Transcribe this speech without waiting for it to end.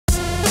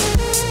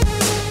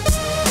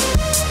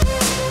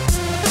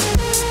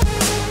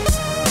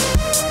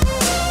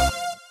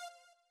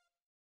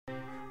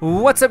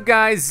What's up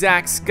guys,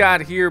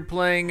 ZackScott here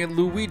playing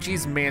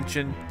Luigi's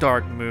Mansion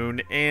Dark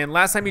Moon, and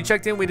last time you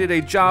checked in we did a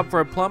job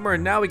for a plumber,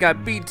 and now we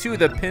got B-2,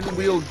 the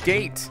Pinwheel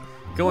gate,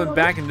 going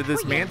back into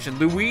this mansion.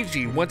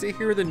 Luigi, want to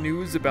hear the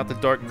news about the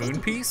Dark Moon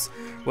piece?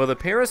 Well, the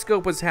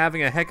periscope was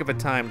having a heck of a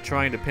time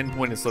trying to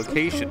pinpoint its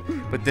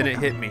location, but then it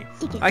hit me.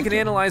 I can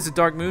analyze the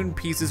Dark Moon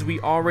pieces we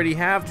already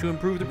have to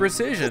improve the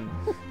precision.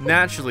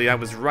 Naturally, I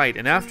was right,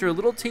 and after a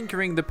little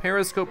tinkering, the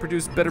periscope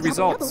produced better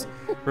results.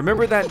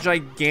 Remember that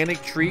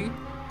gigantic tree?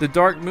 The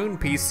Dark Moon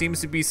piece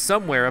seems to be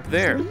somewhere up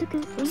there.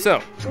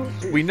 So,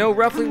 we know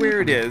roughly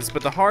where it is,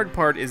 but the hard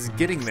part is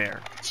getting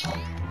there.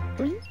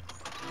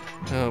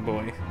 Oh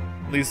boy.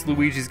 At least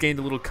Luigi's gained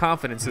a little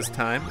confidence this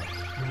time.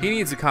 He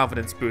needs a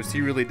confidence boost, he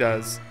really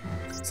does.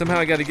 Somehow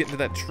I gotta get into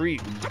that tree.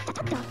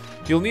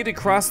 You'll need to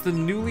cross the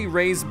newly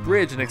raised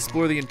bridge and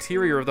explore the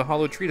interior of the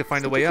hollow tree to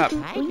find a way up.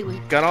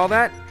 Got all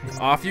that?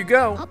 Off you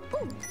go.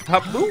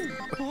 Hop boom.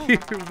 Here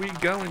we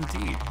go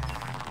indeed.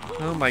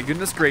 Oh my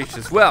goodness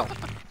gracious. Well,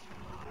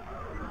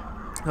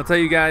 I'll tell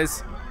you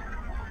guys,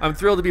 I'm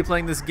thrilled to be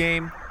playing this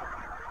game.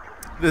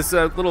 This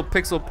little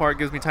pixel part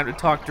gives me time to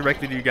talk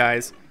directly to you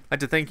guys. I'd like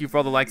to thank you for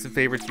all the likes and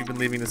favorites you've been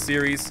leaving the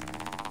series.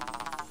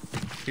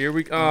 Here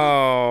we go.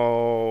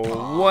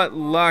 Oh, what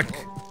luck.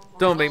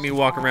 Don't make me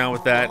walk around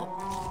with that.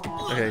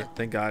 Okay,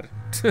 thank God.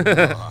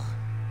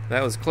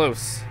 That was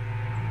close.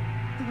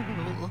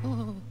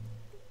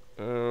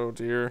 Oh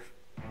dear.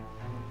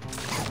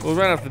 Well,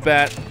 right off the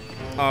bat,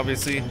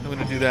 obviously, I'm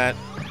gonna do that.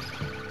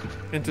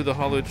 Into the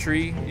hollow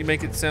tree. You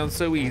make it sound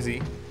so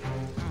easy.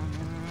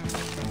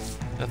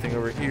 Nothing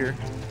over here.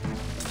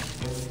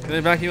 Can I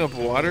vacuum up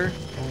water?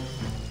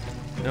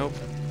 Nope.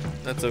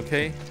 That's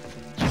okay.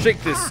 Shake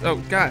this.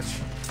 Oh gosh.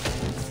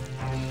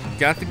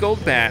 Got the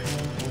gold bat.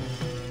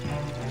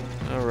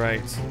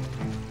 Alright.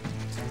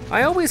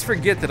 I always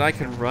forget that I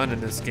can run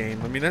in this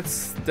game. I mean,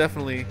 that's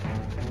definitely...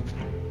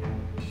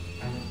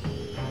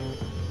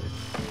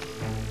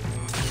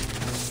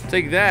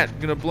 Take that. I'm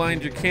gonna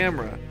blind your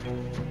camera.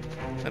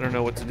 I don't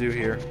know what to do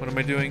here. What am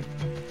I doing?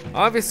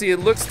 Obviously, it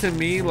looks to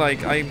me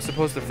like I'm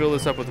supposed to fill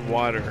this up with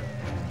water.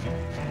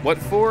 What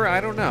for? I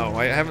don't know.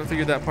 I haven't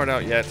figured that part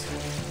out yet.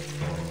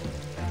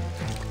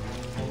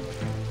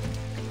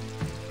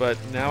 But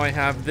now I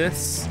have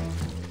this.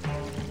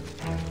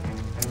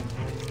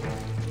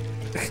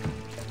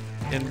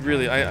 And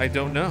really, I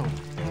don't know.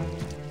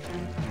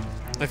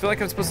 I feel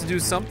like I'm supposed to do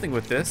something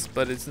with this,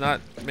 but it's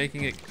not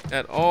making it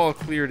at all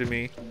clear to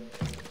me.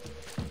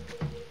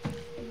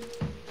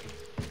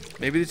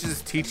 Maybe it's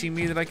just teaching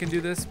me that I can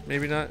do this.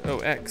 Maybe not. Oh,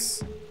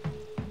 X.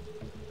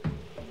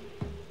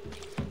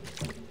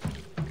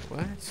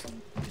 What?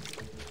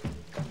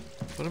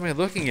 What am I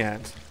looking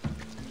at?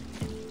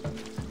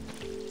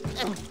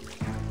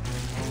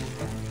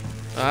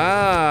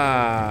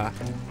 Ah.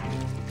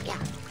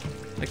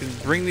 I can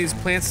bring these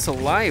plants to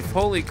life.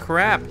 Holy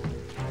crap.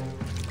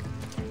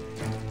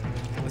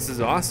 This is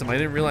awesome. I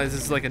didn't realize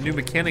this is like a new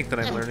mechanic that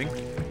I'm learning.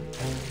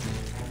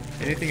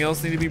 Anything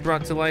else need to be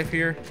brought to life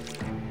here?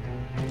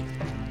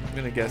 I'm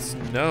gonna guess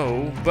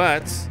no,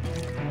 but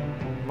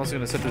I'm also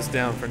gonna set this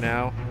down for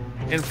now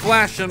and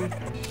flash them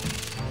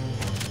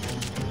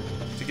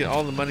to get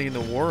all the money in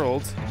the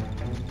world.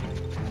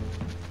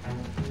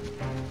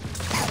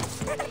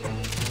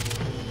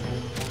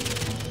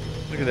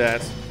 Look at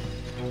that.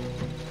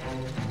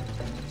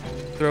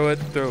 Throw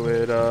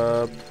it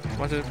up.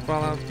 Watch it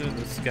fall out through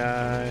the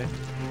sky.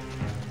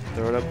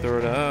 Throw it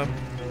up.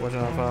 Watch it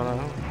not fall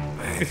out.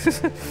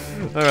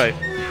 Alright.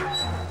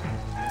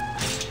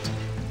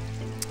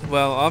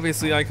 Well,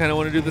 obviously I kind of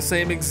want to do the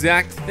same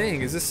exact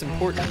thing. Is this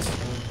important?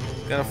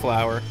 Got a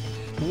flower.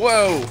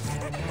 Whoa!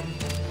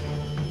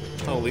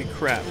 Holy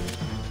crap.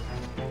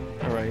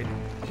 Alright.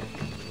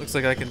 Looks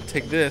like I can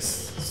take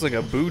this. This is like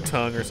a boo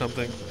tongue or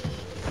something.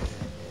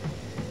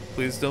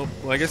 Please don't.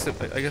 Well, I guess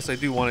I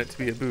do want it to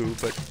be a boo,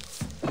 but.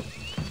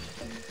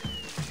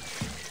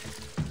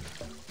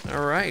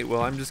 Alright,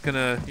 well, I'm just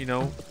gonna, you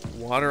know,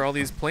 water all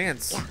these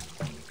plants.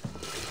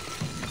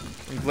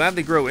 I'm glad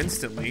they grow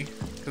instantly,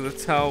 because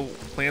that's how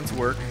plants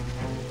work.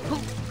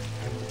 I'm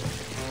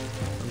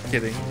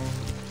kidding.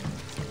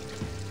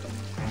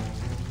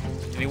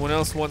 Anyone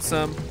else want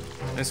some?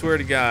 I swear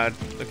to God.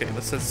 Okay,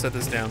 let's set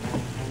this down.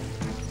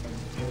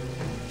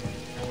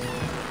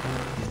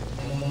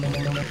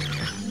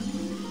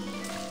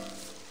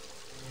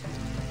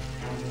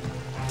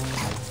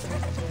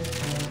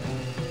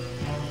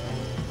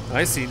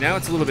 I see, now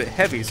it's a little bit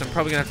heavy, so I'm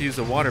probably gonna have to use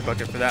the water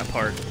bucket for that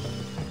part.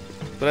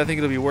 But I think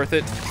it'll be worth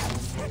it.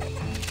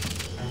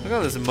 Look at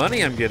all this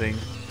money I'm getting.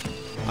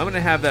 I'm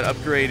gonna have that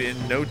upgrade in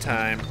no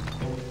time.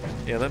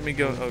 Yeah, let me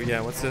go. Oh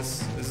yeah, what's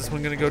this? Is this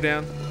one gonna go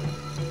down?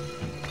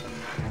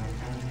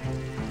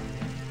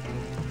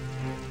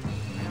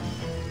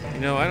 You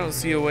know, I don't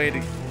see a way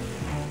to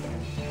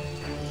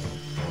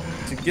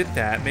get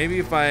that.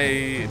 Maybe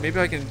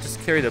I can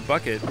just carry the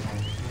bucket.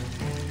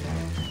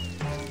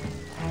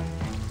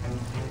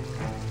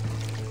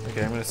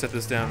 Okay, I'm gonna set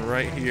this down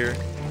right here.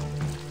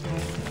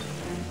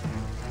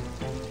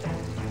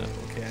 No,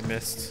 okay, I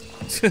missed.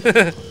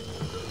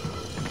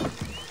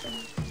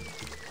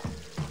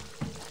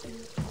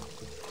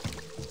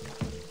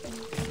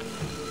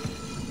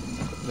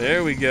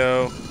 There we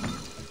go.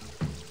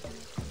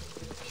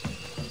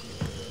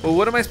 Well,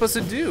 what am I supposed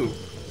to do?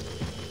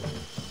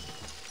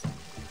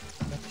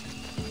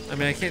 I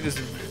mean, I can't just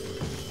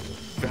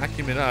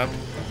vacuum it up.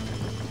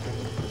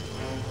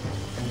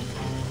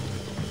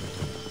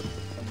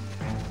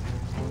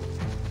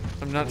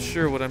 I'm not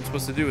sure what I'm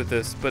supposed to do with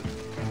this, but...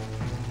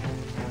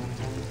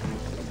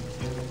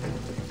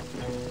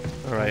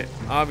 Alright,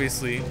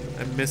 obviously,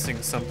 I'm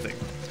missing something.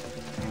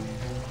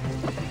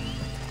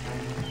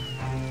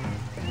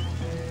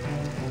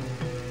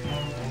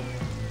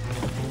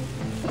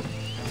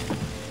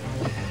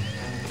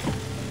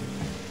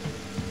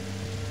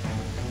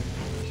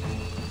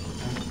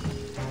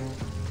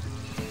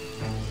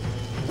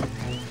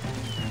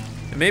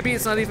 Maybe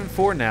it's not even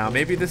for now.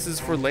 Maybe this is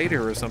for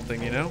later or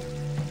something, you know?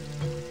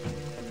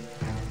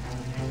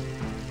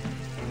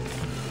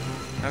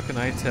 How can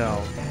I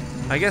tell?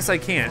 I guess I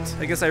can't.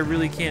 I guess I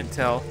really can't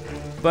tell.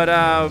 But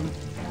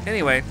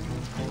anyway,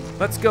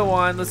 let's go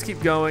on. Let's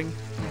keep going.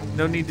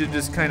 No need to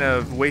just kind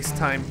of waste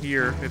time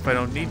here if I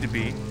don't need to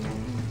be,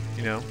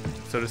 you know,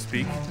 so to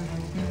speak.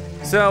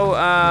 So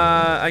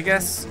I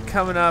guess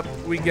coming up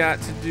we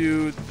got to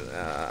do,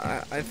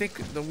 I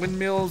think the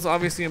windmill's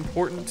obviously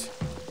important.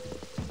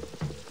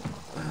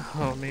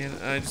 Oh man,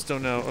 I just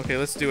don't know. Okay,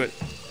 let's do it.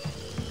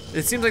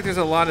 It seems like there's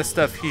a lot of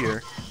stuff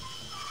here.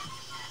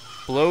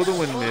 Blow the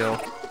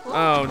windmill.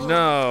 Oh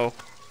no.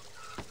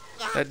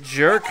 That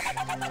jerk.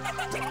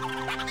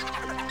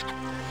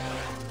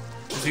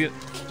 Is he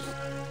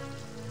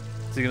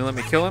gonna let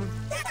me kill him?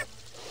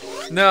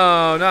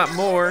 No, not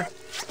more.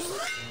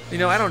 You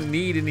know, I don't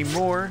need any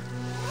more.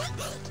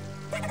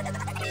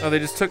 Oh, they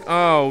just took,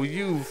 oh,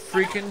 you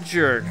freaking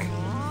jerk.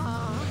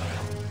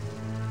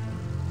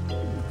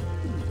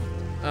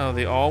 Oh,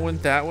 they all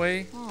went that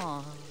way?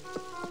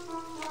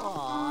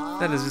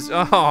 That is just,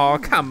 oh,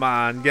 come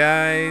on,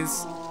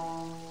 guys.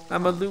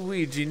 I'm a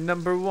Luigi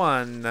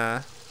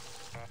 #1.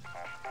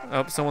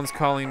 Oh, someone's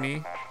calling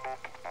me.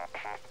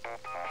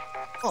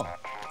 Oh.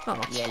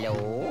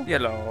 Yellow.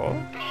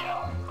 Yellow.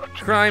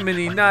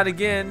 Criminy, not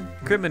again.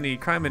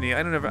 Criminy.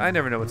 I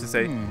never know what to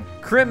say.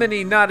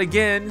 Criminy, not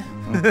again.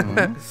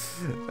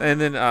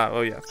 And then,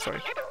 oh yeah,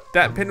 sorry.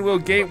 That pinwheel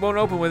gate won't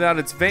open without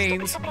its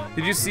veins.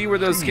 Did you see where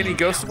those skinny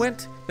ghosts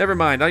went? Never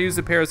mind, I'll use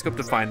the periscope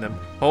to find them.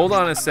 Hold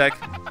on a sec.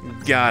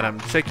 Got him.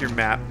 Check your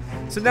map.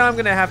 So now I'm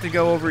gonna have to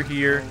go over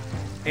here,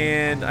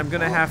 and I'm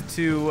gonna have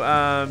to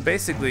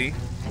basically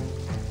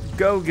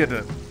go get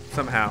him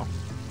somehow.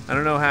 I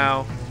don't know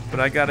how, but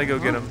I gotta go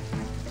get him.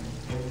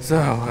 So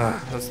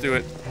let's do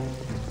it.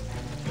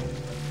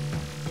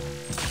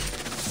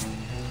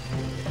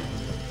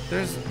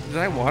 Did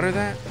I water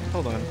that?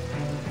 Hold on.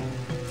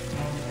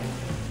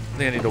 I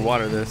think I need to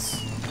water this.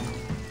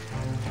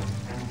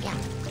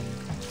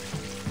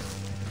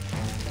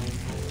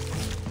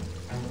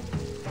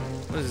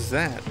 What is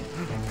that?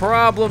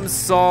 Problem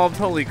solved.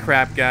 Holy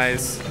crap,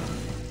 guys.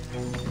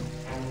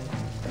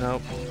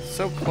 Nope.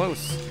 So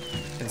close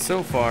and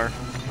so far.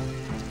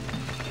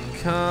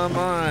 Come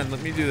on,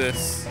 let me do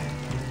this.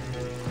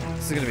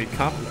 This is gonna be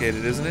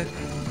complicated, isn't it?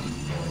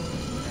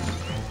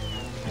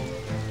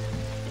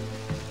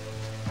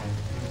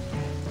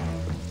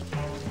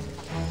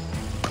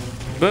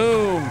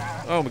 Boom!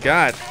 Oh my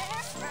god.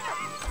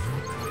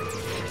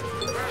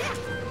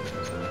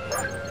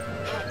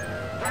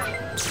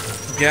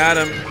 Got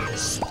him.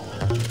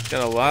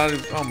 Got a lot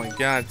of, oh my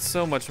god,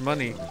 so much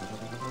money.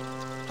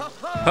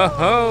 Ho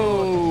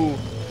ho!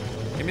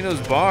 Give me those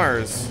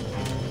bars.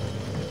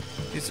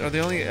 These are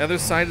the only other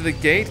side of the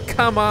gate?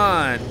 Come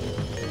on!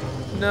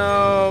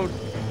 No,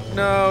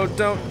 no,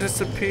 don't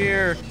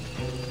disappear.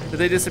 Did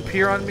they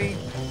disappear on me?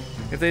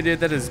 If they did,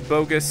 that is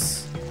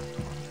bogus.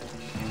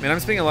 Man, I'm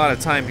spending a lot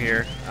of time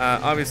here.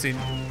 Obviously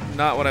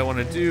not what I want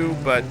to do,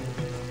 but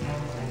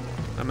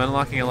I'm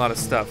unlocking a lot of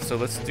stuff, so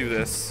let's do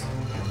this.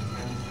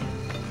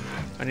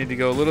 I need to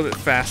go a little bit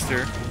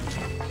faster.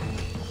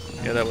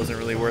 Yeah, that wasn't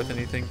really worth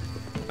anything.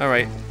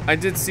 Alright, I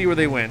did see where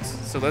they went,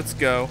 so let's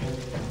go.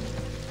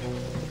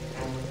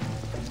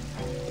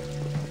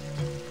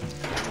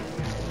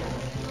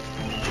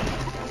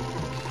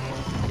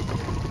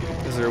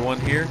 Is there one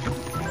here?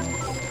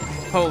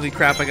 Holy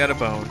crap, I got a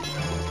bone.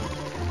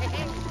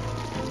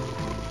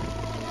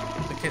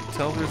 I can't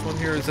tell if there's one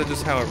here. Is that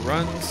just how it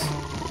runs?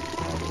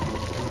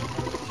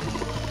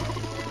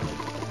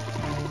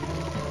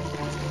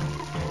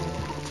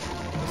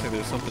 Looks like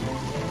there's something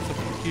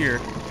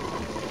here.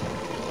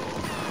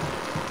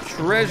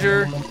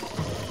 Treasure.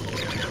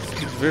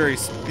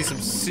 This could be some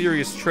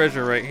serious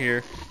treasure right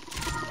here.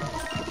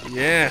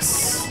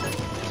 Yes.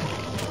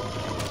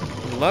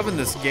 I'm loving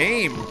this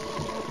game.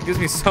 It gives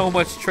me so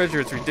much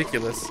treasure, it's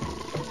ridiculous.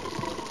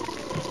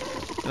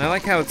 And I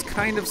like how it's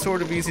kind of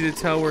sort of easy to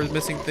tell where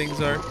missing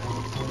things are.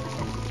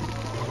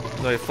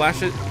 Do I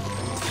flash it?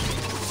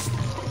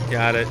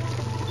 Got it.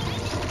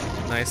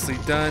 Nicely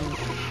done.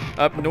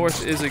 Up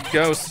north is a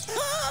ghost.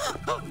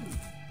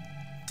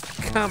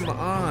 Come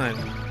on.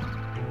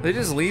 Are they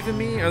just leaving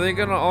me? Are they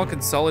gonna all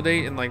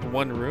consolidate in like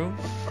one room?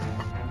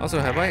 Also,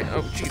 have I,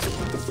 oh jeez,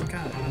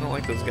 God, I don't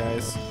like those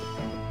guys.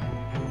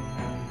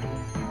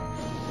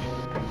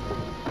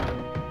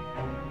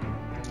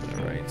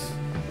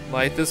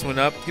 Light this one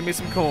up. Give me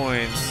some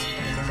coins.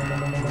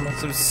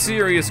 Some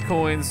serious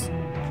coins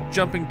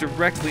jumping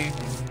directly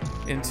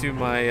into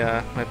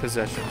my my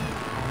possession.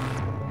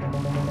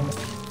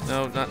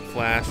 No, not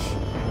flash.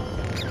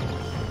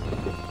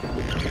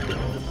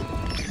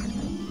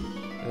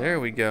 There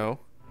we go.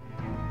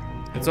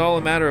 It's all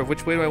a matter of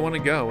which way do I want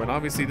to go, and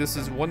obviously this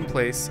is one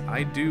place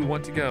I do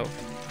want to go.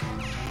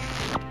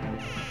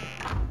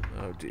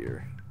 Oh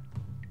dear.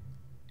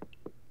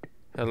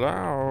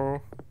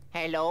 Hello?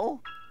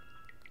 Hello?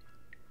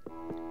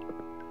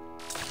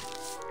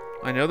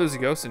 I know there's a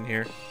ghost in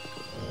here.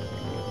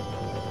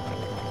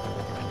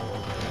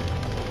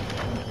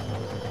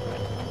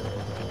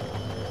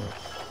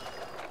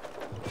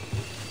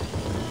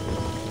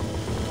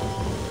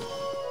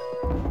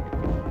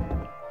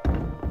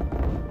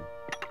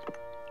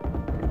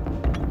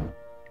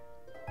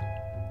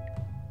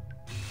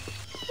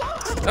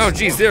 Oh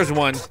geez, there's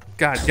one.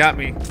 God, got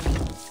me.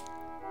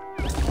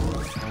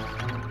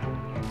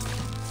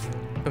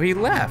 Oh, he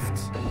left.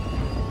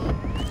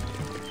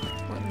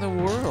 What in the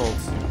world?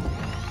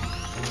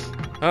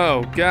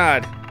 Oh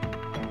God.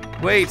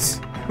 Wait,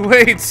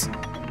 wait.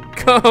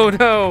 Oh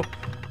no.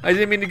 I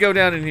didn't mean to go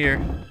down in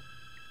here.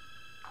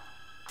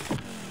 All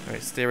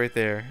right, stay right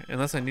there.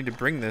 Unless I need to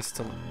bring this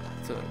to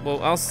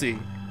well, I'll see.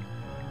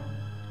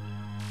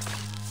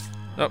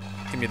 Oh,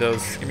 give me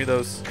those, give me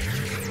those.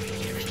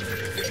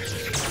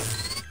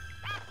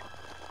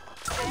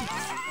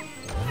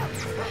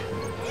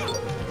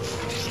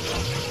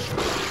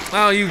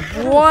 Oh, you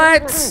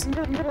what?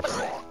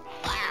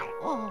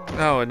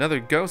 Oh, another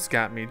ghost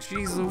got me.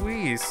 Jeez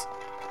Louise.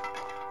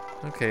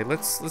 Okay,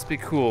 let's be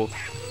cool.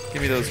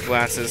 Give me those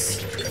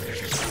glasses.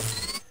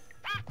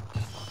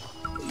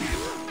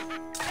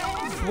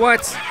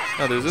 What?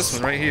 Oh, there's this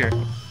one right here.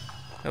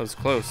 That was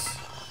close.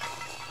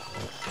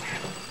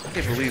 I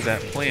can't believe that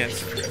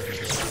plant.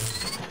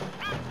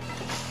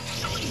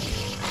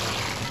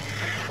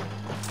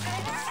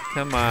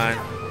 Come on.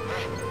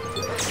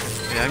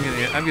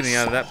 Yeah, I'm getting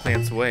out of that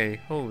plant's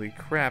way. Holy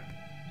crap.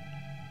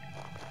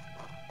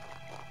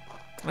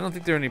 I don't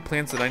think there are any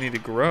plants that I need to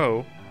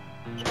grow.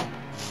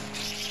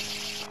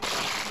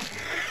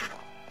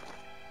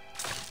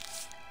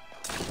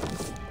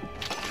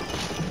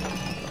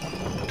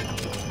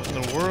 What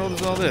in the world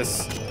is all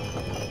this?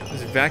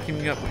 Just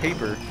vacuuming up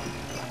paper.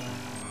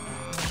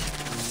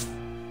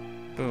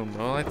 Boom.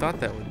 Well, I thought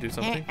that would do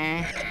something.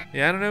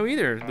 Yeah, I don't know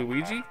either.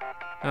 Luigi?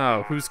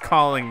 Oh, who's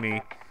calling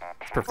me?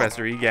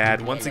 Professor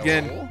Gadd once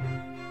again.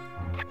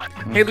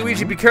 Hey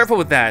Luigi, be careful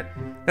with that.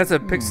 That's a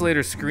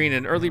pixelator screen,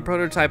 an early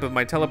prototype of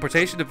my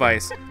teleportation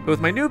device. But with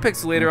my new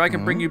pixelator, I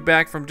can bring you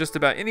back from just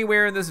about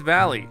anywhere in this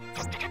valley.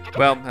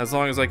 Well, as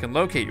long as I can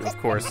locate you, of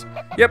course.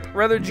 Yep,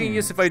 rather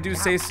genius if I do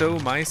say so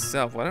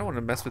myself. Well, I don't want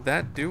to mess with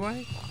that, do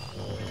I?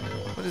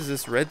 What is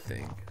this red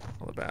thing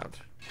all about?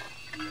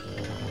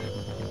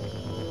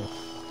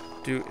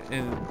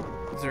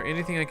 Is there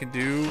anything I can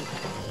do?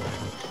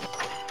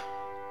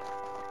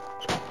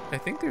 I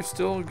think there's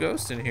still a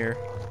ghost in here.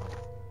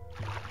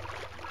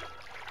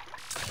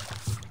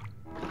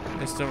 I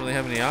just don't really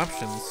have any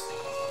options.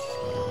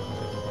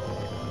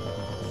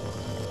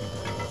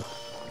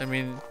 I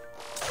mean...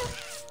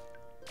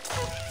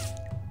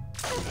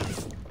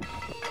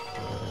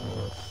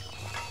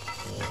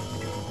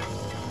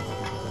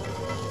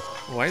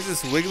 Why is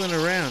this wiggling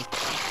around?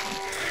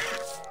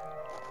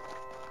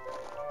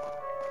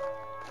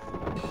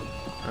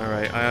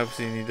 Alright, I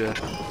obviously need to...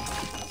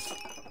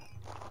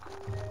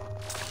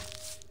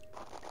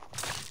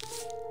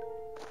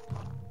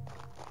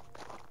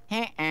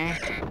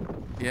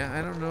 Yeah,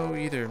 I don't know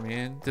either,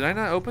 man. Did I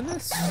not open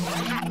this?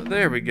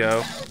 There we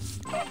go.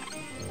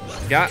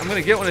 I'm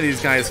gonna get one of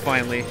these guys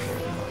finally.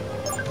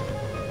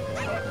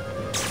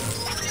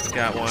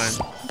 Got one.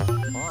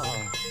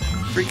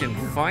 Freaking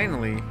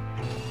finally.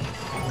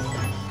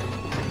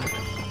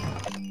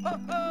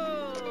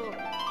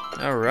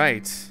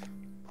 Alright.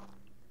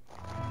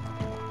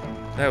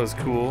 That was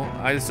cool.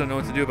 I just don't know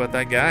what to do about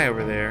that guy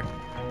over there.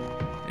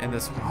 And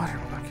this water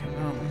bucket.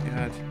 Oh my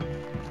god.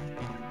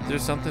 Is there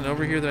something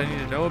over here that I need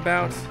to know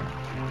about?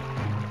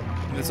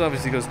 And this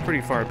obviously goes pretty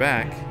far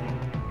back.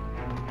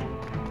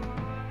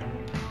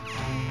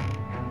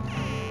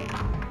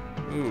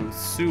 Ooh,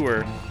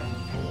 sewer.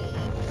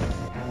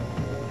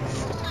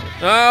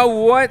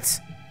 Oh, what?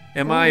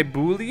 Am I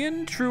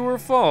Boolean? True or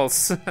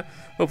false?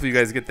 Hopefully you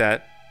guys get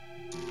that.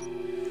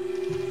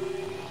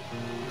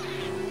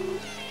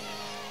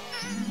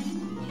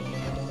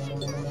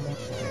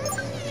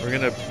 We're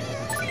gonna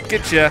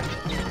get ya.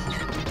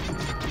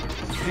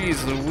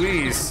 Jeez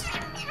Louise.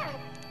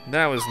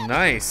 That was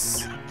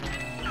nice.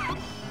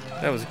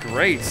 That was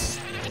great.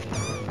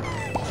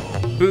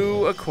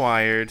 Boo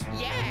acquired.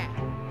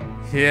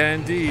 Yeah,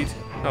 indeed.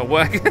 Oh,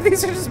 what?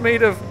 These are just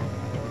made of...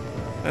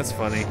 That's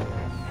funny.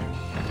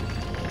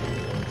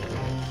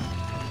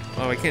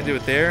 Oh, I can't do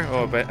it there?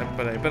 Oh, but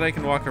I bet I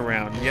can walk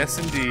around. Yes,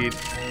 indeed.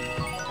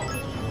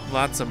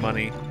 Lots of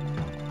money.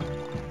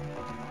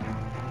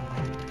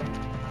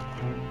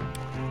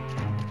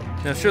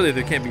 Now, surely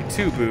there can't be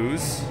two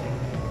boos.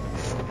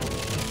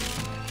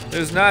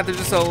 There's not. There's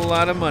just a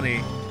lot of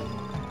money.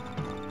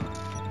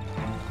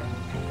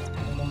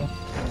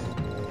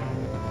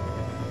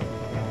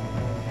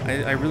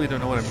 I really don't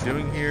know what I'm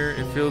doing here.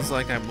 It feels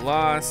like I'm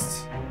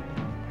lost.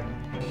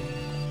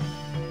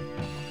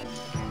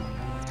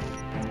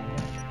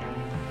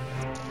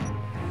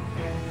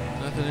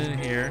 Nothing in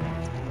here.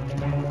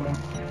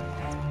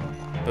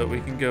 But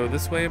we can go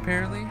this way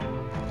apparently.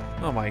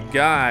 Oh my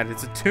god,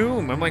 it's a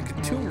tomb. I'm like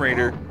a Tomb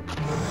Raider.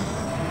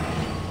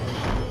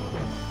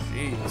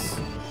 Jeez.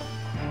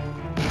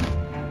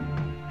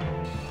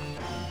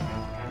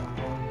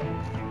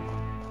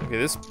 Okay,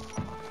 this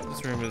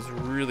room is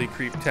really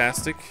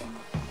creep-tastic.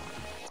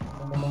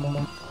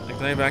 Like,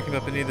 can I vacuum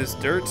up any of this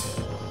dirt?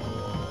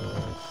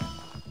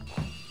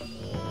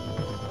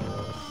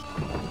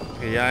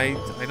 Okay, yeah,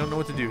 I don't know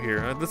what to do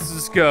here. Let's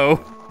just go.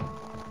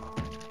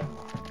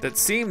 That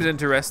seems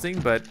interesting,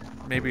 but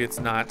maybe it's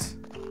not.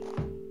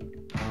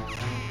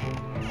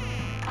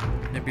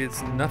 Maybe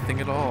it's nothing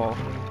at all.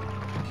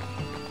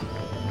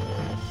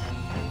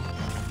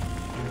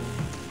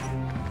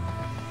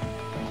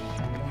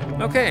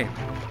 Okay,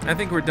 I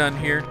think we're done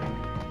here.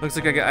 Looks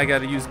like I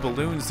gotta use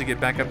balloons to get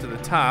back up to the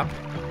top.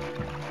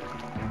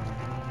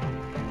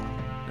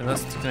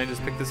 Unless, can I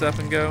just pick this up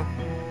and go?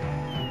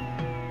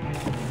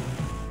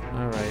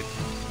 Alright.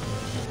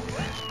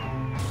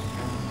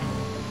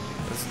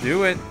 Let's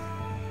do it.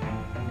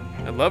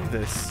 I love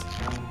this.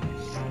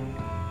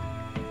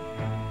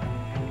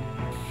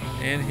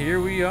 And here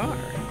we are.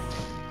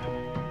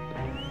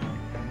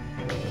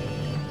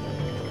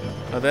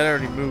 Oh, that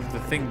already moved the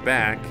thing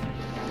back.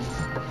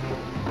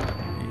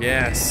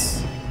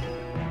 Yes.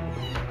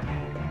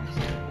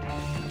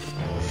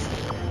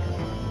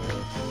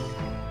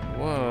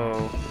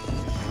 Whoa.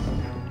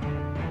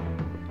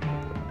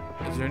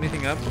 Is there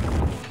anything up?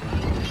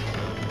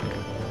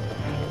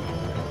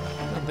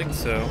 I don't think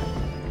so.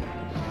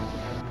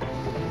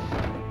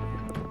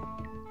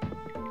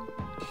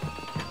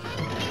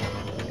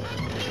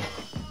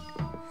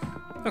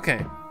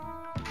 Okay.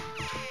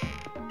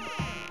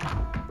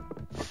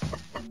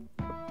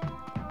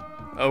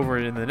 Over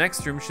in the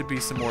next room should be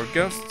some more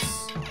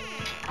ghosts.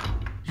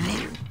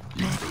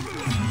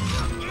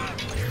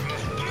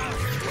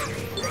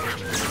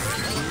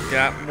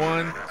 Got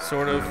one,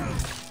 sort of.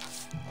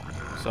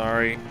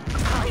 Sorry.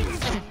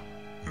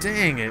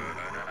 Dang it.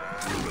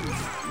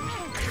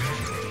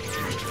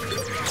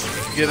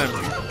 Get him.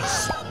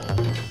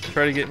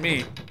 Try to get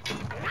me.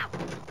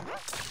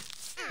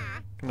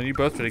 Come on, you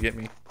both try to get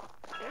me.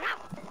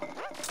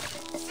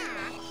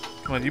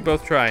 Come on, you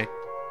both try.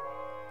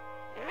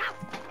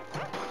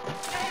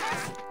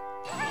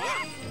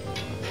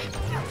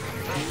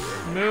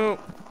 No.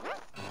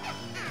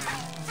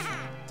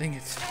 Dang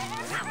it.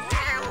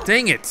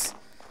 Dang it!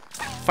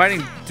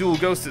 Fighting dual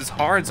ghosts is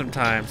hard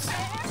sometimes.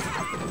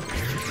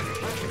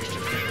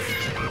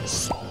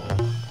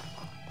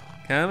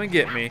 Come and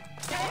get me.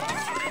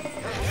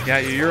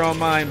 Got you. You're all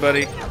mine,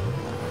 buddy.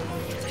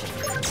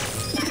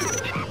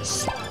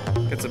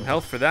 Get some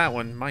health for that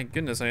one. My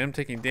goodness, I am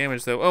taking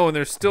damage though. Oh, and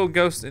there's still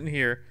ghosts in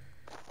here.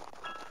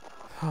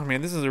 Oh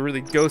man, this is a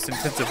really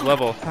ghost-intensive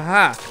level.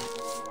 Haha.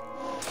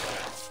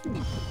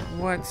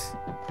 What?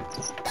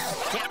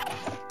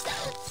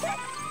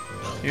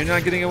 You're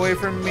not getting away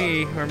from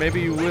me, or maybe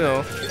you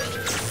will.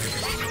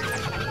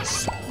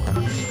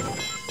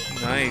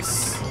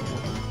 Nice.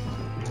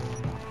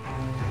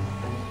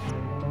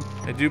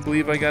 I do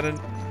believe I got a...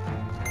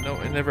 No,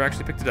 I never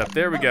actually picked it up.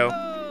 There we go.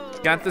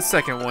 Got the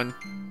second one.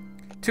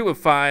 2 of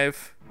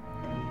 5.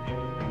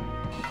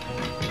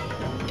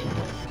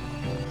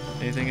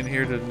 Anything in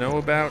here to know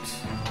about?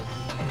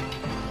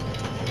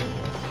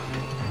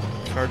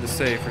 It's hard to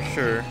say for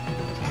sure.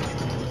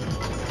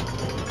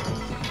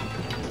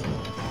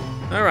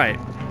 All right,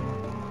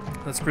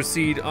 let's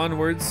proceed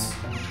onwards.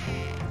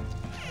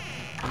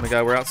 Oh my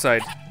god, we're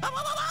outside.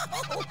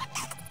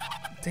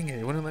 Dang it,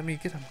 it wouldn't let me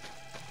get him.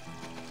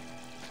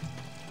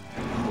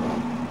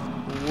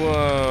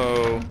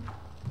 Whoa.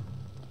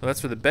 Well,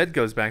 that's where the bed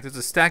goes back. There's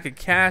a stack of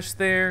cash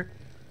there.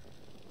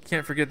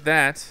 Can't forget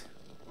that.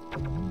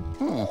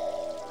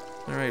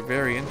 All right,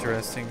 very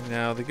interesting.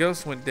 Now, the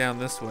ghost went down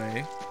this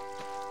way.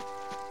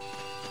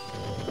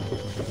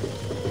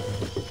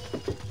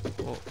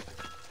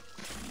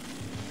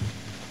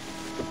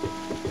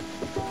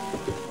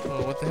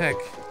 What the heck?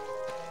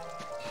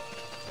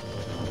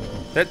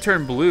 That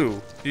turned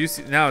blue. Do you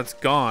see? Now it's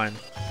gone.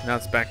 Now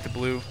it's back to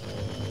blue.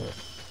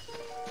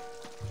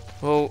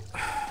 Well,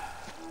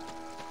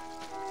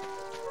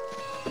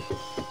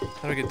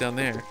 how do I get down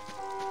there?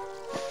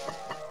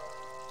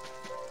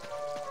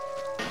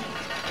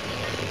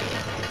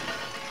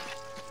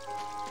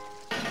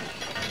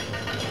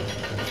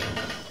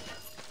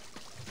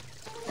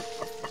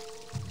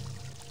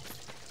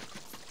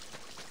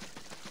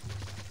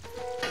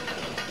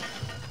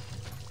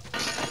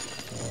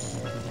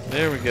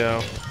 There we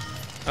go.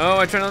 Oh,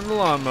 I turned on the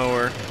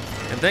lawnmower.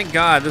 And thank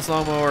God this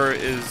lawnmower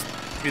is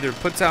either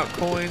puts out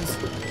coins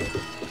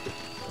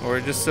or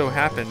it just so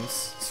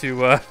happens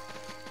to,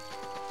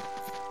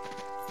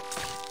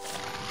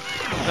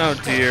 Oh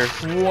dear.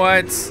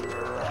 What?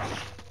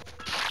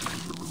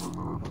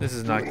 This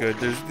is not good.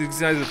 There's these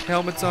guys with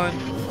helmets on.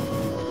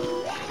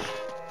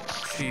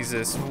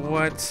 Jesus,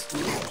 what?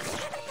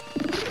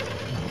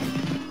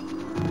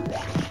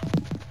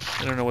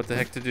 I don't know what the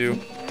heck to do.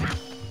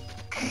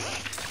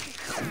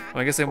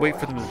 Well, I guess I wait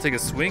for them to take a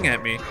swing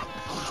at me.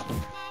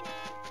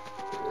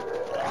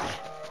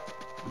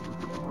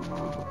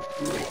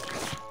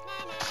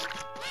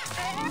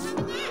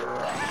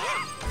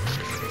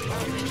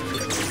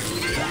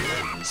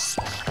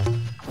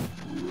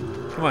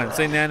 Come on,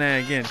 say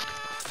Nana again.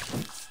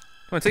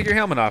 Come on, take your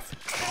helmet off.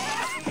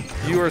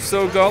 You are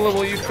so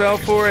gullible, you fell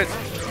for it.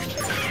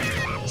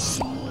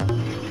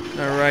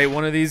 All right,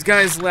 one of these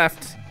guys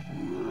left.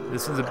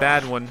 This one's a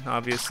bad one,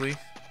 obviously.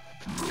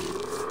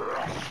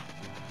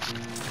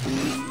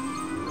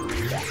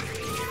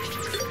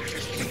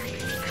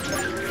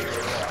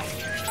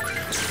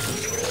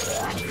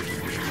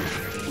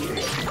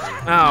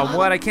 Oh,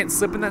 what? I can't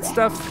slip in that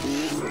stuff?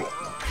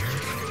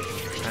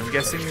 I'm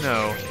guessing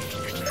no.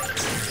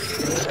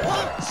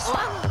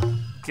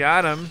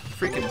 Got him.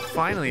 Freaking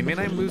finally. Man,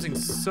 I'm losing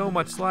so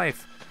much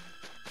life.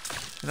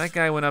 And that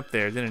guy went up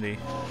there, didn't he?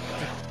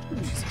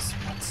 Jesus.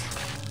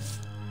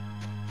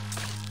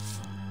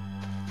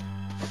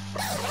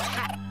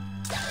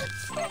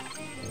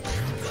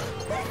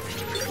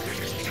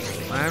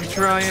 I'm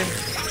trying.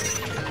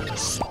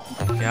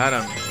 Got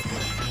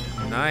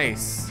him.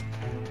 Nice.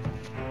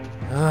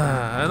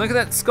 And look at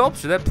that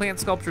sculpture. That plant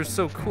sculpture is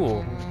so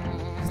cool.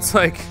 It's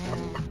like,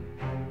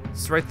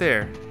 it's right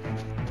there.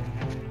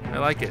 I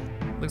like it.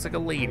 Looks like a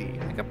lady,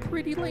 like a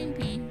pretty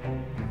lady.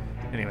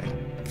 Anyway.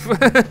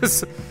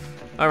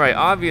 All right,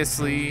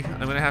 obviously,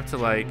 I'm gonna have to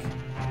like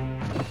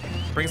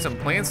bring some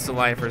plants to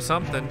life or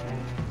something.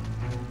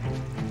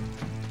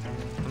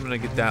 I'm gonna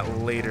get that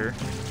later.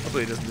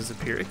 Hopefully it doesn't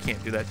disappear. It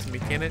can't do that to me,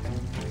 can it?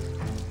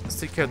 Let's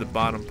take care of the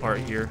bottom part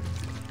here.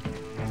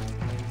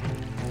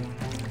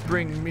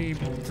 Bring me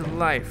to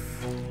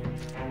life.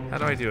 How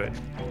do I do it?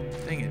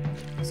 Dang it.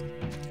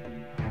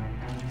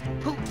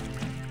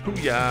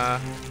 Hoo-yah.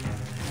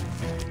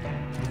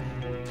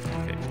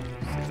 Okay,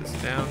 set this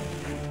down.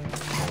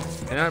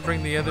 Can I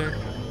bring the other?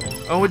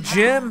 Oh, a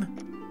gem!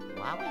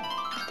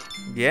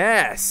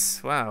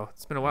 Yes! Wow,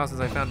 it's been a while since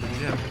I found a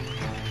gem.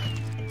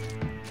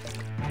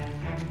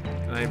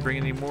 Can I bring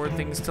any more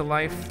things to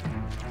life?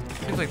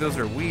 Seems like those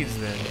are weeds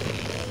then.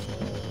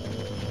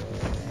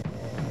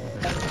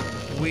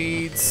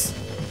 Weeds.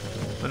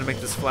 I'm gonna make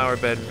this flower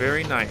bed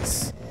very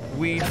nice.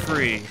 Weed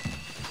free.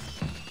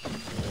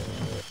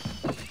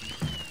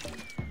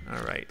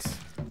 Alright.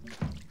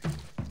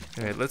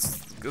 Alright,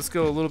 let's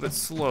go a little bit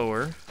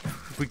slower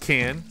if we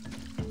can.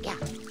 Yeah.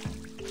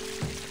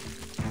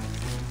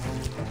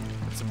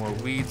 Put some more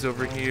weeds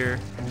over here.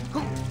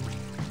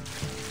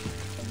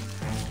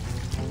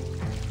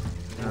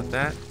 Not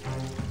that.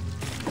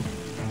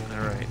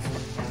 Alright.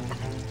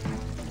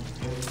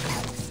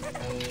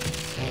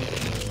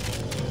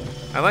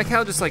 I like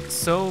how just like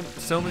so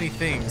many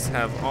things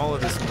have all of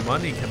this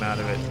money come out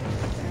of it.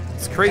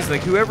 It's crazy.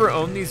 Like whoever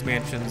owned these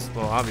mansions,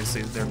 well,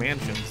 obviously they're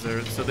mansions.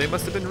 So they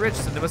must have been rich,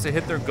 and they must have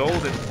hit their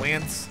gold in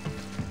plants.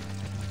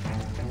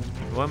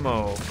 One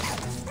more.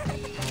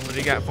 What do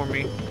you got for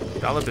me?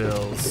 Dollar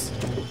bills.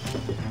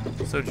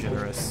 So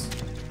generous.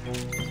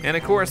 And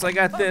of course, I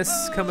got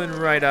this coming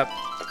right up.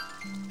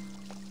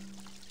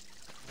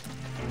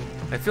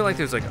 I feel like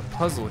there's like a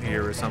puzzle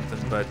here or something,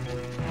 but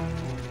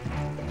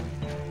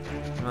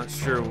I'm not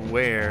sure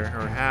where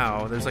or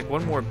how. There's like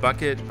one more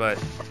bucket, but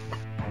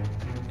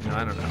you know,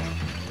 I don't know.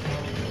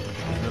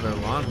 Another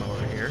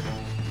lawnmower here.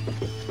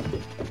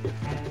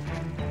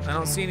 I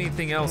don't see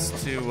anything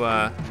else to,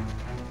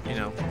 you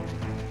know.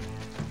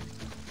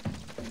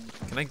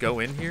 Can I go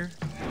in here?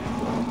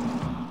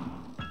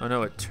 Oh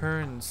no, it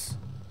turns.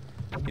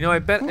 You know, I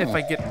bet if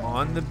I get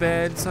on the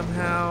bed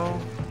somehow,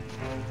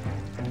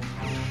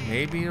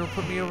 maybe it'll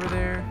put me over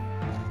there.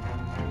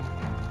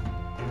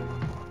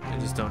 I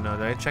just don't know.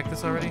 Did I check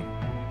this already?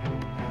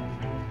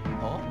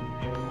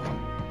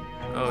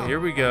 Oh, here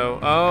we go.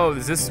 Oh,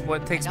 is this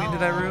what takes me into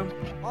that room?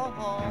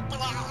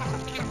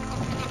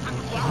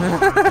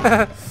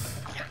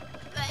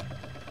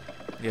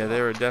 Yeah,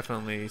 there are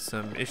definitely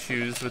some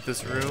issues with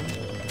this room.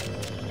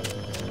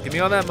 Give me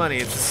all that money.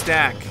 It's a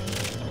stack.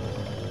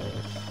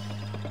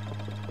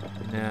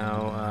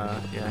 Now,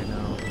 yeah, I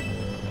know.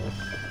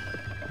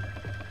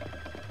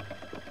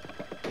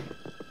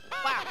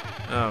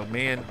 Oh,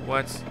 man,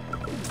 what? Is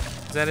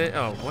that it?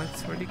 Oh, what?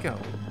 Where'd he go?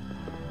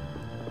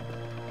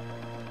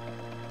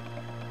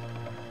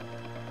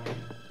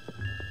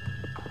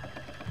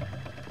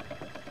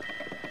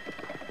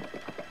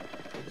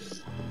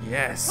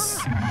 Yes.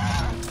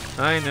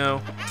 I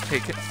know.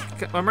 Hey,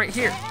 I'm right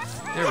here.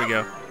 There we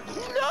go.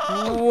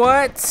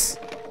 What?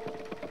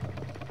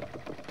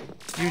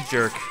 You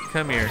jerk.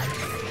 Come here.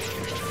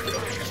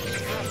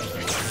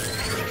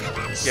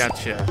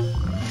 Gotcha.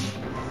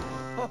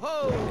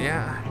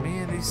 Yeah,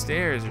 man, these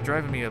stairs are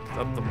driving me up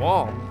the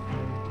wall.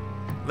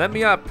 Let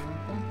me up.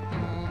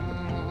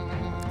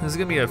 This is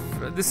gonna be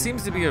this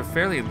seems to be a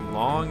fairly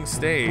long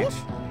stage.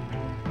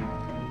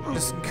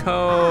 Just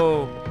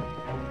go.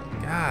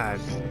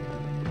 God.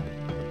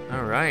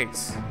 All right.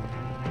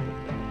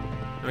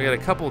 We got a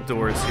couple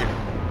doors here.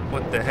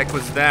 What the heck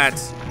was that?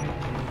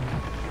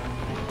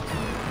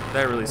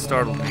 That really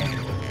startled me.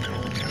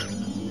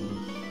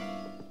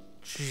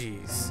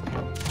 Jeez.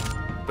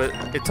 But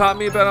it taught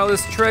me about all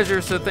this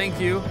treasure, so thank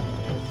you.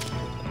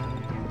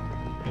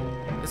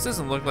 This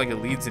doesn't look like it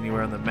leads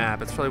anywhere on the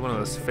map. It's probably one of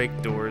those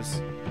fake doors.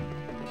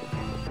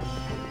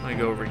 I'm gonna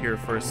go over here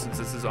first, since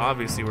this is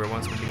obviously where it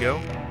wants me to go.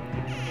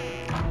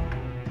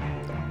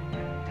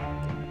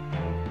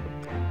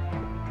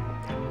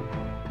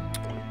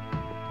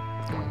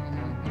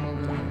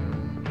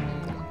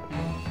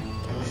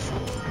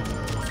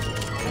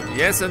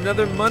 Yes,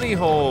 another money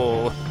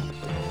hole.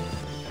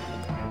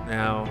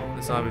 Now,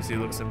 this obviously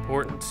looks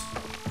important.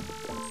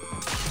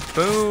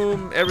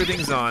 Boom,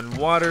 everything's on.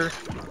 Water.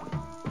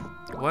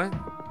 What?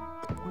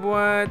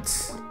 What?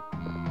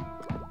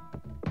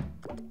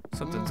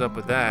 Something's up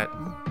with that.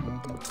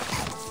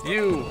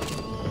 You!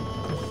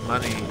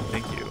 Money,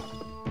 thank you.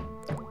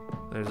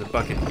 There's a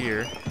bucket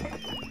here.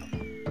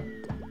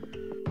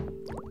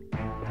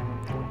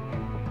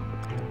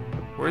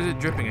 Where is it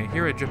dripping? I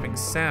hear a dripping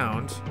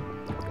sound.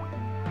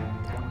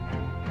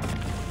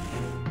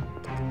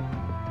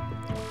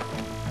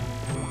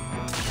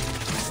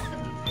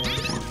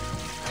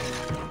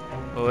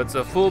 Well, it's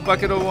a full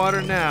bucket of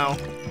water now.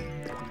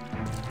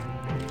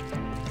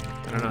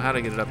 I don't know how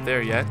to get it up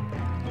there yet.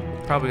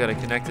 Probably got to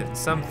connect it in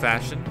some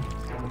fashion.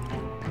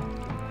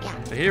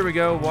 So here we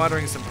go,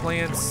 watering some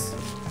plants.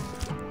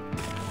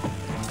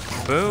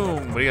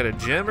 Boom, we got a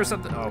gem or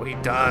something? Oh, he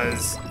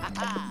does.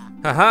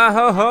 Ha ha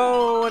ho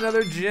ho,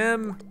 another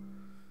gem.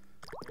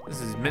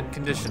 This is mint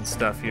condition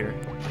stuff here.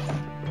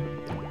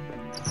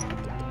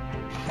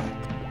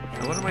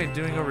 So what am I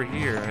doing over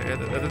here,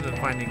 other than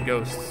finding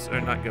ghosts,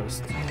 or not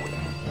ghosts?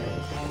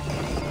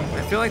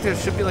 I feel like there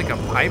should be like a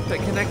pipe that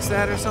connects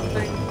that or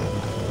something.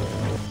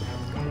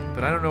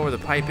 But I don't know where the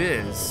pipe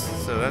is,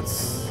 so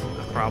that's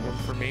a problem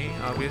for me,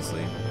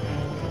 obviously.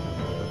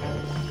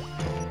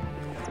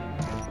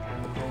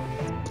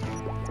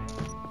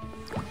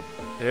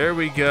 There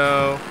we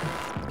go.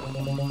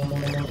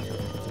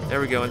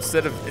 There we go.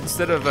 Instead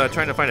of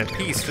trying to find a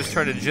piece, just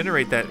try to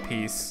generate that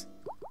piece.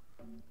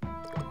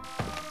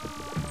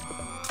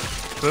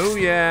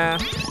 Booyah!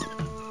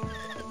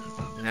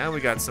 Now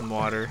we got some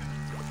water.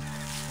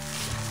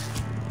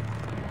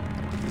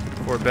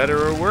 For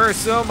better or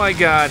worse, oh my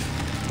god!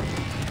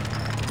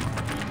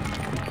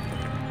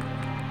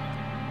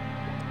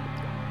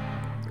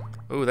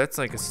 Oh, that's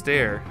like a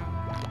stair.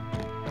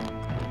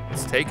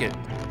 Let's take it.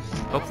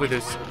 Hopefully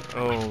there's...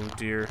 Oh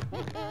dear.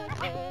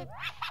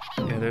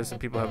 Yeah, there's some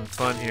people having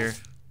fun here.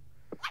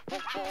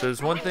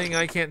 There's one thing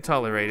I can't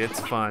tolerate, it's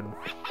fun.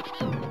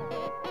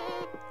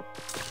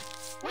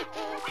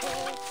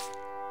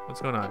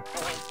 What's going on?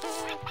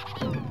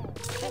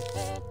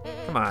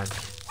 Come on.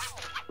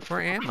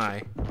 Where am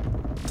I?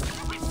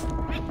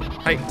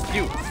 Hey,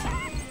 you!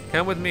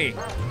 Come with me.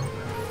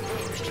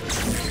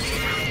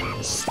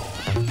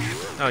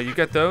 Oh, you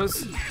got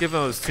those? Give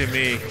those to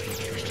me.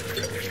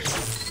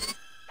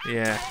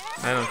 Yeah,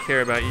 I don't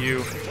care about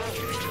you.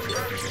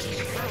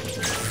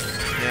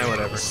 Yeah,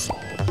 whatever.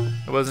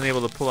 I wasn't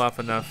able to pull off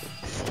enough.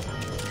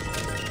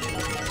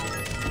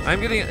 I'm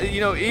getting,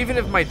 you know, even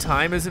if my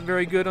time isn't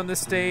very good on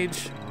this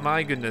stage,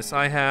 my goodness,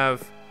 I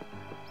have...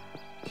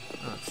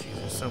 Oh, jeez,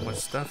 there's so much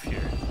stuff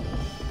here.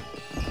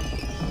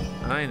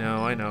 I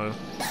know.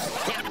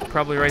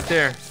 Probably right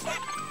there.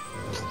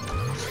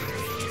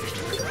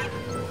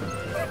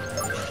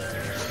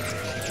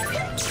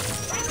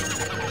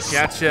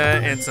 Gotcha,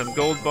 and some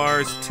gold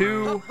bars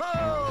too.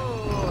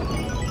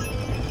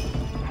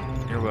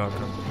 You're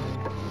welcome.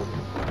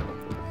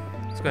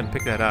 Let's go ahead and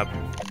pick that up.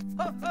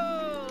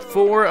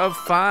 4 of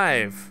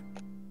 5.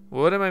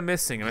 What am I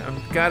missing?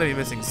 I'm gotta be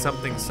missing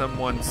something,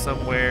 someone,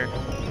 somewhere.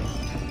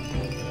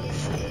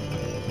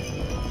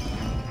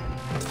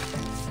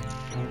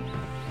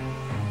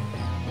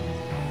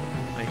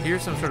 I hear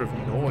some sort of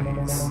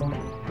noise.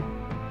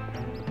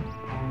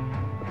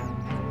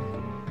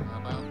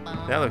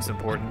 That looks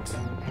important.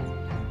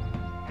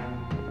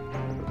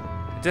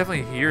 I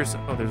definitely hear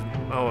some. Oh, there's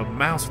a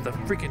mouse with a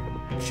freaking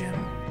gem.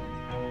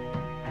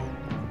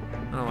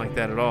 I don't like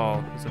that at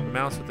all. There's a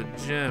mouse with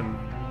a gem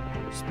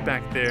just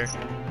back there.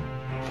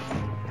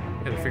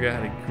 Gotta figure out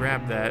how to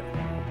grab that.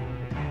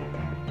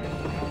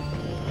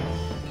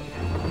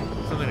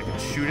 Something I can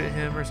shoot at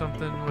him or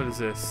something. What is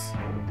this?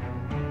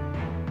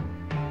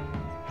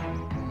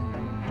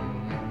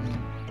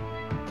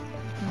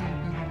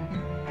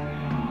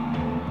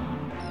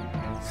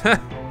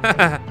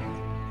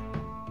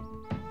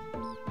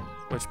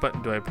 Which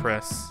button do I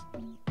press?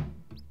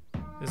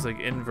 It's like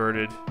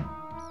inverted.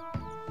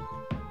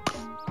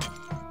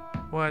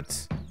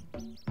 What?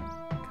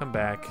 Come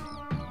back.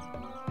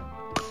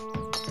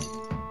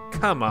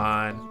 Come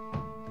on.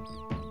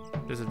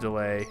 There's a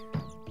delay.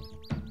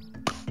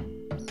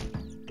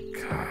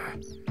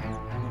 God.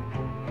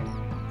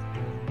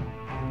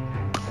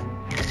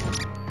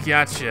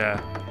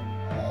 Gotcha.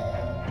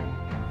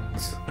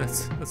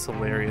 That's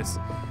hilarious.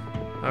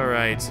 All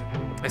right.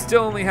 I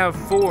still only have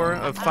 4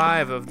 of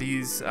 5 of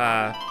these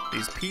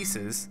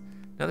pieces.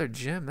 Another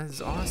gem. That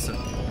is awesome.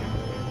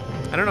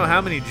 I don't know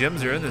how many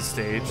gems are in this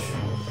stage.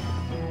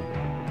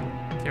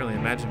 Can't really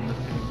imagine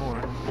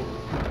anymore.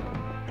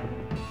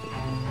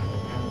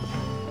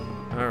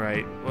 All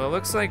right. Well, it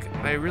looks like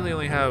I really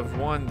only have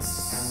one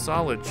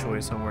solid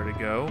choice on where to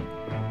go,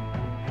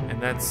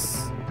 and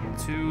that's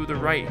to the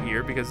right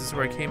here because this is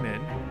where I came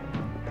in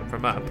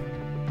from up.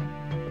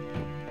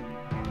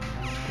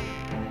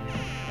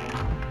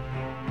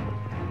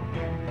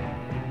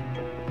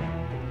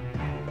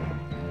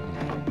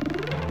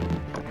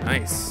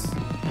 Nice.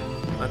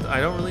 I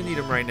don't really need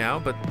him right now,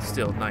 but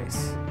still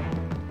nice.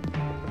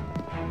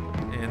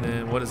 And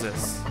then what is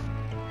this?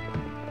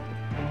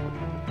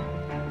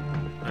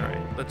 All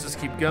right, let's just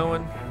keep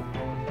going.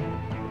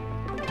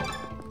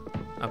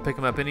 I'll pick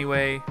him up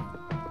anyway.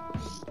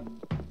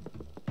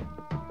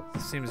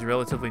 Seems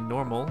relatively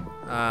normal.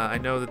 I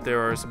know that there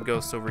are some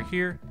ghosts over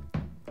here.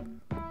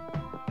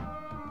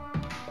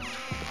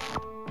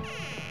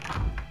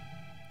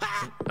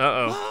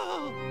 Uh-oh.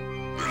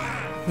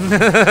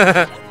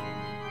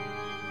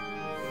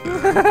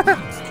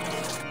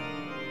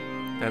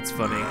 That's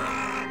funny.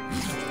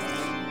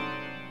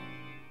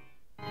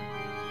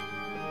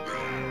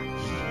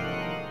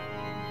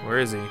 Where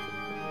is he?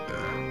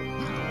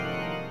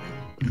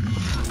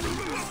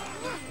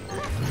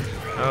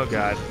 Oh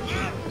God.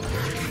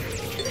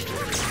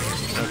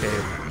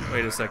 Okay,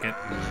 wait a second.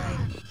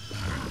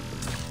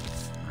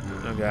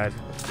 Oh God.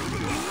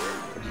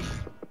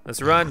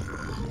 Let's run.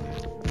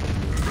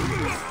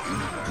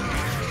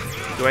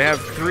 Do I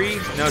have 3?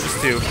 No,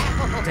 just 2.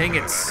 Dang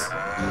it.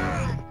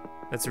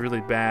 That's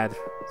really bad.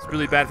 It's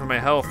really bad for my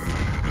health.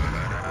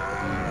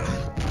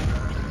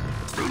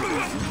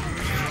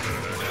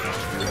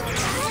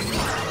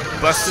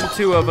 Busting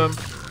 2 of them.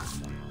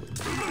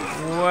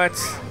 What?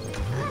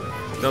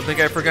 Don't think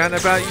I've forgotten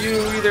about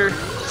you either.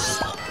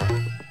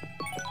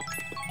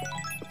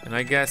 And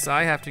I guess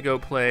I have to go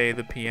play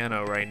the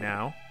piano right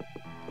now.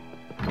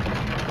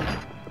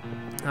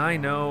 I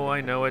know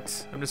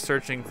it. I'm just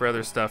searching for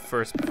other stuff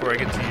first before I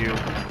get to you.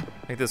 I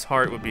think this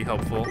heart would be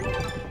helpful.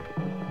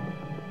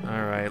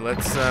 All right,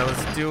 let's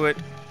do it.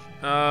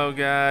 Oh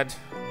God.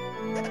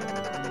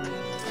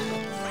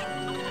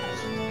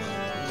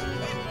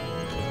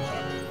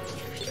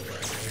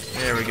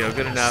 There we go.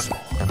 Good enough.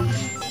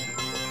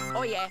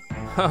 Oh yeah.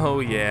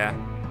 Oh yeah.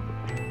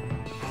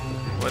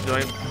 What do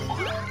I?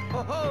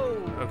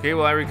 Okay,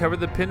 well I recovered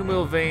the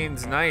pinwheel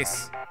veins.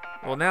 Nice.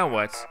 Well, now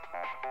what?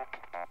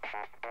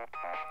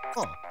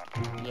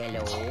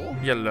 Yellow.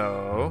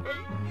 Yellow.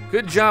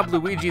 Good job,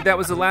 Luigi. That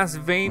was the last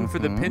vein for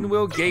the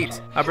pinwheel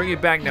gate. I'll bring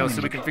it back now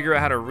so we can figure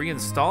out how to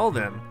reinstall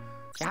them.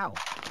 Ciao.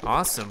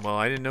 Awesome. Well,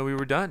 I didn't know we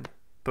were done.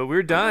 But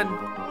we're done.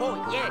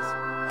 Oh yes.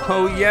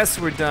 Oh, yes,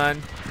 we're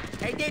done.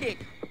 I did it.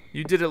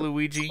 You did it,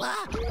 Luigi.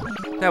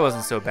 That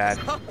wasn't so bad.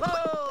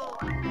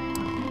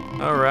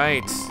 All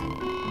right.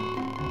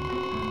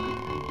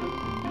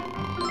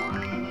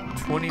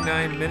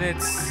 29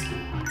 minutes.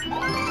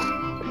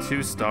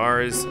 2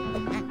 stars.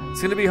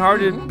 It's gonna be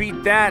hard to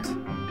beat that.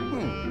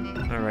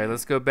 All right,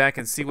 let's go back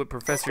and see what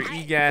Professor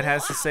Gadd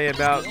has to say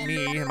about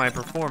me and my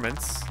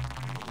performance.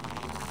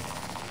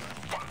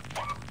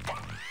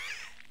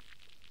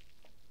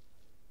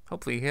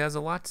 Hopefully he has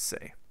a lot to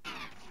say.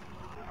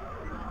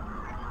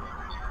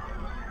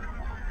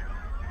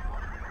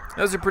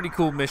 That was a pretty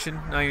cool mission.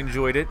 I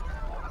enjoyed it.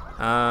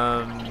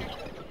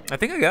 I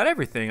think I got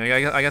everything.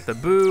 I got the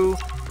boo.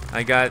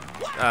 I got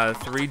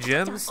 3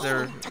 gems.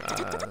 So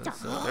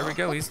there we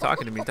go. He's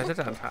talking to me. Da, da,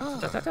 da,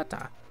 da, da, da,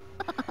 da.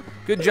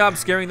 Good job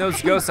scaring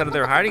those ghosts out of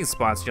their hiding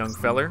spots, young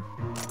feller.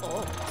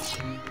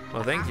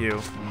 Well, thank you.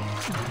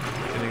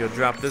 I'm gonna go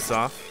drop this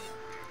off.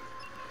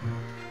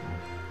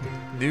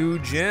 New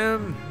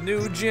gem,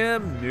 new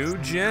gem, new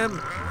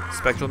gem.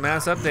 Spectral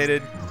mass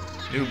updated.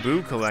 New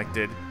boo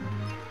collected.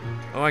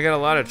 Oh, I got a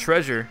lot of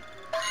treasure.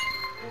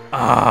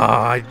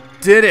 Ah, I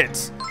did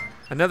it!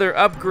 Another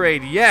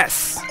upgrade,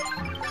 yes!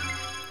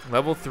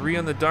 Level 3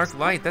 on the dark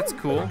light, that's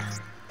cool.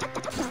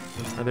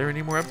 Are there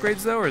any more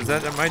upgrades though, or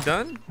am I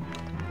done?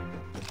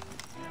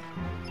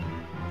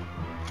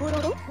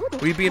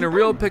 We'd be in a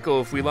real pickle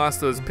if we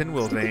lost those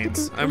pinwheel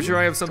veins. I'm sure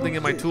I have something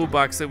in my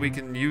toolbox that we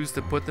can use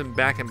to put them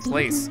back in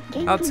place.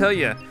 I'll tell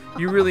you,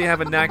 you really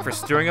have a knack for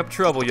stirring up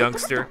trouble,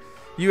 youngster.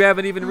 You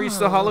haven't even reached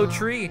the hollow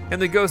tree,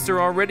 and the ghosts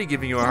are already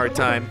giving you a hard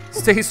time.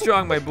 Stay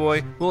strong, my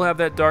boy. We'll have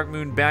that dark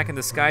moon back in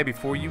the sky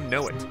before you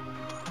know it.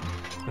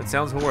 That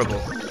sounds horrible.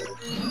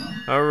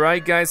 All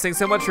right, guys, thanks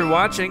so much for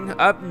watching.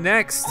 Up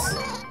next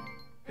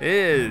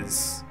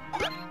is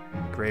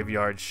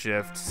Graveyard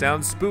Shift.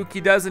 Sounds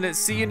spooky, doesn't it?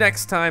 See you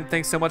next time.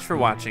 Thanks so much for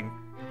watching.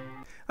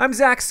 I'm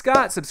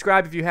ZackScott.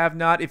 Subscribe if you have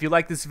not. If you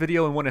like this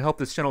video and want to help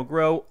this channel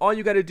grow, all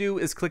you got to do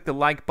is click the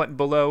like button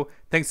below.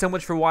 Thanks so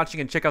much for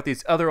watching, and check out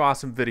these other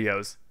awesome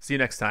videos. See you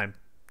next time.